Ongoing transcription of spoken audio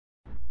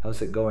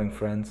How's it going,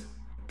 friends?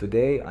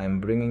 Today I'm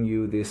bringing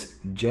you this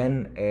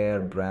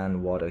Genair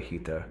brand water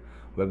heater.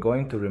 We're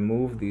going to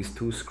remove these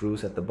two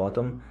screws at the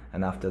bottom,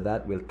 and after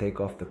that we'll take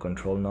off the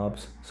control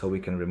knobs so we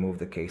can remove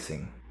the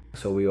casing.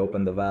 So we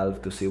open the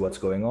valve to see what's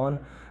going on,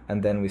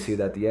 and then we see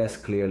that yes,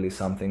 clearly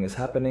something is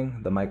happening.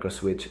 The micro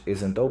switch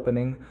isn't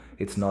opening,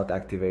 it's not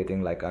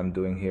activating like I'm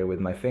doing here with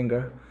my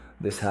finger.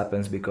 This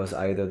happens because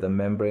either the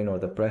membrane or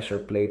the pressure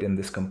plate in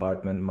this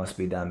compartment must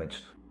be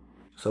damaged.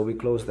 So we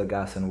close the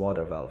gas and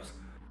water valves.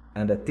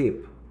 And a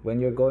tip,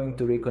 when you're going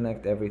to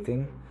reconnect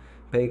everything,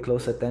 pay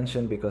close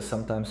attention because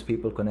sometimes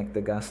people connect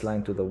the gas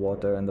line to the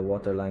water and the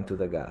water line to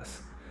the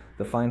gas.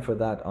 The fine for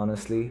that,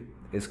 honestly,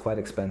 is quite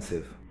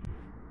expensive.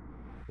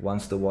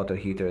 Once the water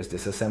heater is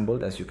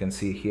disassembled, as you can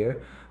see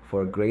here,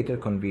 for greater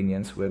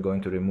convenience, we're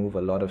going to remove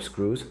a lot of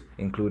screws,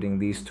 including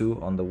these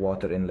two on the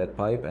water inlet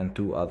pipe and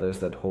two others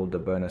that hold the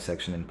burner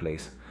section in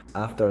place.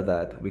 After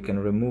that, we can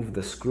remove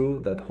the screw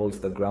that holds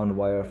the ground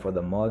wire for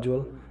the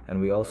module, and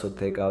we also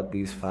take out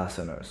these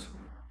fasteners.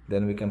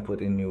 Then we can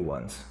put in new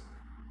ones.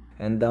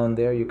 And down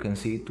there you can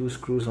see two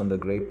screws on the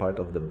gray part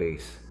of the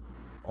base.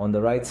 On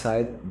the right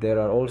side there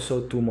are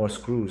also two more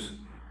screws,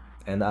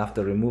 and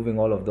after removing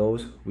all of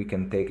those we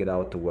can take it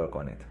out to work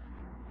on it.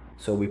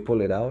 So we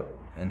pull it out,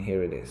 and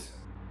here it is.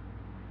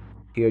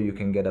 Here you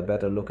can get a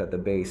better look at the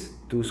base,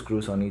 two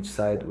screws on each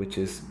side, which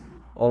is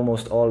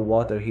almost all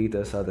water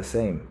heaters are the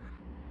same.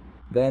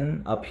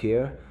 Then up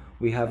here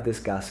we have this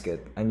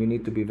gasket, and you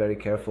need to be very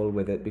careful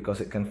with it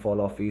because it can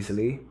fall off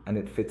easily and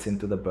it fits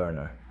into the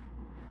burner.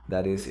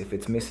 That is, if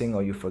it's missing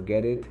or you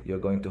forget it, you're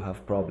going to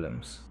have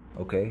problems,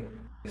 okay?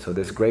 So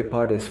this gray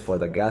part is for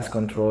the gas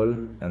control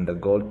and the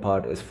gold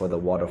part is for the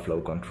water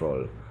flow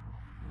control.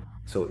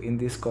 So in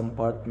this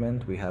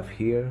compartment we have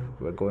here,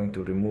 we're going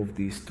to remove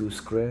these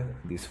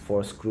these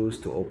 4 screws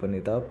to open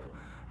it up,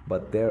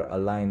 but they're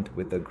aligned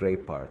with the gray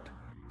part.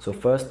 So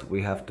first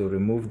we have to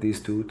remove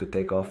these two to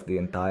take off the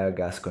entire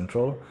gas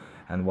control,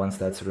 and once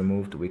that's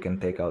removed we can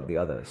take out the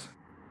others.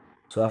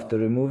 So after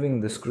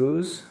removing the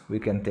screws we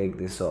can take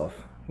this off,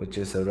 which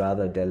is a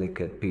rather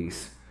delicate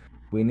piece.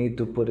 We need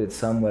to put it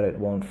somewhere it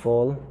won't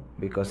fall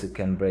because it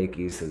can break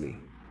easily.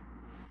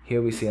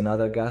 Here we see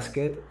another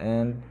gasket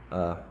and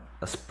a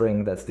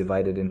spring that's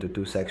divided into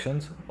 2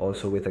 sections,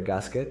 also with a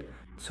gasket.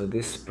 So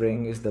this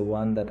spring is the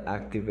one that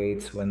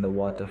activates when the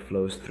water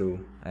flows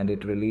through, and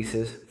it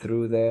releases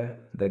through there,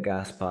 the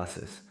gas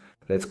passes.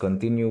 Let's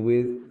continue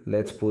with,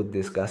 let's put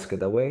this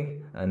gasket away,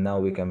 and now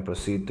we can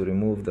proceed to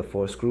remove the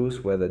 4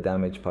 screws where the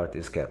damaged part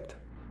is kept.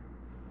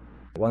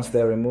 Once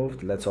they're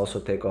removed, let's also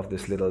take off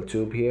this little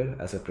tube here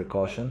as a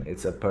precaution.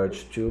 It's a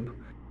purge tube.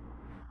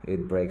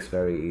 It breaks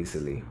very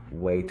easily,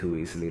 way too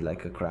easily,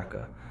 like a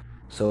cracker.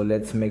 So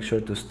let's make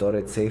sure to store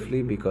it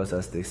safely because,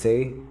 as they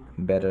say,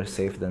 better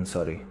safe than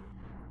sorry.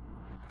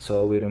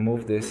 So we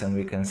remove this and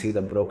we can see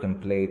the broken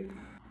plate.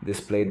 This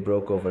plate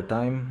broke over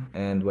time,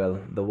 and well,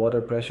 the water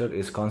pressure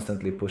is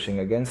constantly pushing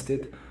against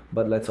it,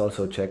 but let's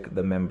also check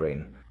the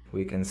membrane.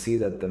 We can see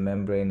that the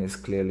membrane is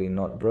clearly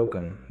not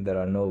broken. There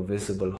are no visible